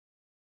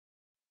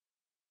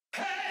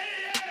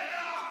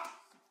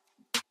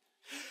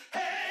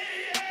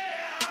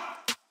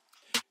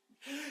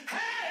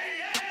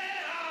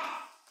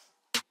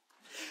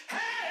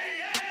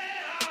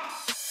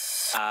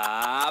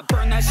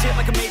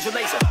like a major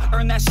laser.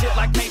 Earn that shit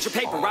like major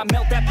paper. I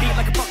melt that beat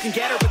like a fucking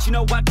getter. But you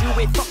know I do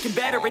it fucking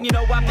better. And you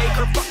know I make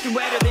her fucking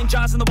wetter than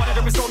Jaws in the water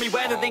during stormy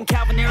weather. Than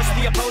Calvin Harris,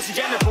 the opposing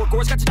gender. Poor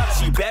Gore's got your daughter,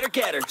 so you better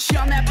get her. She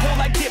on that pole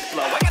like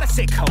Diplo. I got a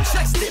sick hoe, she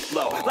likes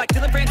Diplo. Like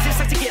Dylan Francis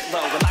likes to get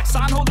low. And like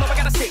Son, hold low, I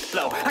got a sick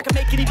flow. I can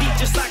make any beat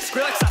just like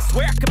Skrillex. I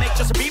swear I can make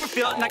Justin Bieber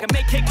feel it. And I can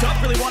make Kicked Up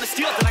really wanna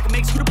steal it. Then I can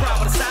make Scooter Braun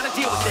wanna sign a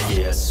deal with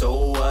it. Yeah,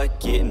 so what?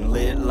 Getting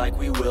lit like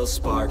we Will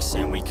Sparks.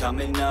 And we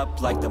coming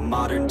up like the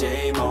modern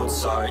day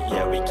Mozart.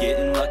 Yeah, we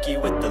getting lucky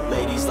with the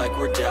ladies like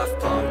we're Daft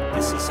Punk.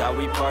 This is how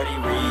we party,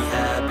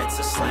 rehab, it's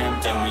a slam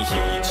dunk. And we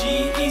hear you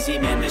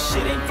G-Eazy, man, this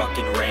shit ain't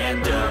fucking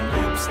random.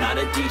 Oops, not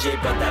a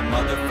DJ, but that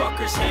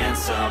motherfucker's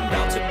handsome.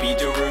 About to be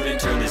Darude and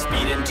turn this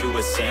beat into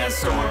a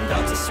sandstorm.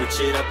 About to switch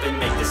it up and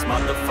make this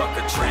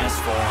motherfucker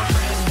transform.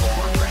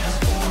 Transform,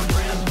 transform,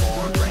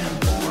 transform, transform,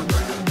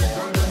 transform.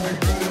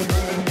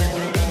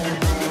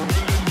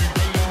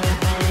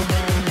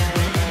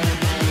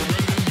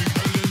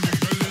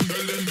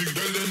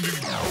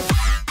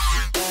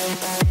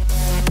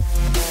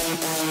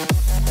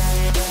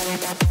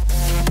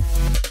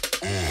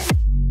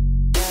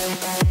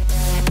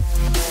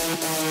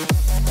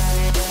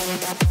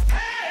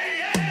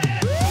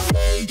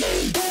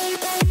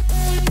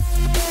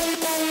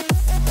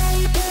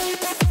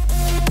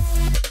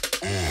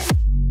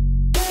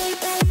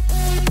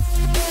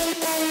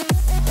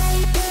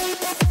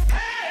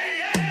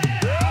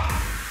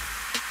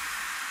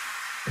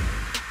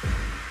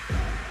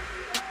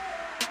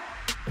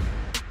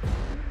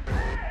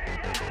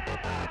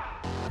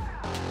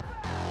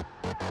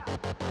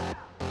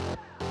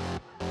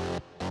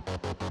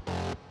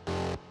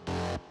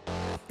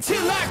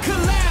 Till I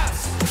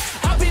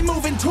collapse, I'll be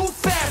moving too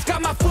fast.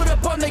 Got my foot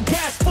up on the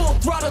gas, full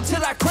throttle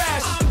till I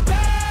crash. I'm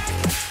back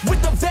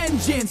with the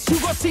vengeance, you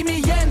gon' see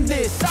me end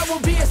this. I will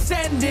be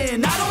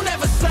ascending, I don't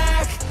ever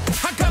slack.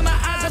 I got my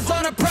eyes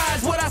on a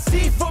prize, what I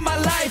see for my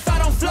life. I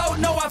don't float,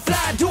 no I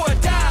fly, do or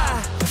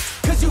die.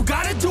 Cause you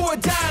gotta do or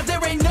die,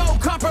 there ain't no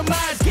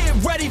compromise. Get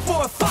ready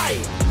for a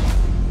fight.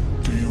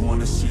 Do you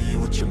wanna see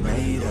what you're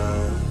made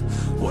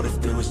of? What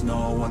if there was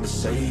no one to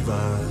save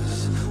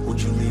us?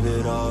 Would you leave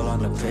it all on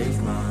the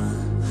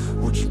pavement?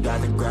 Would you dye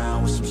the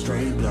ground with some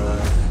stray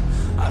blood?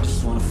 I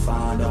just wanna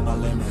find out my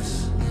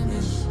limits.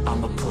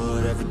 I'ma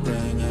put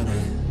everything in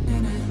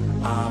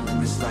it. I'm in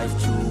this life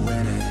to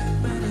win it.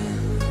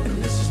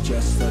 And this is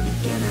just the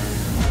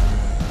beginning.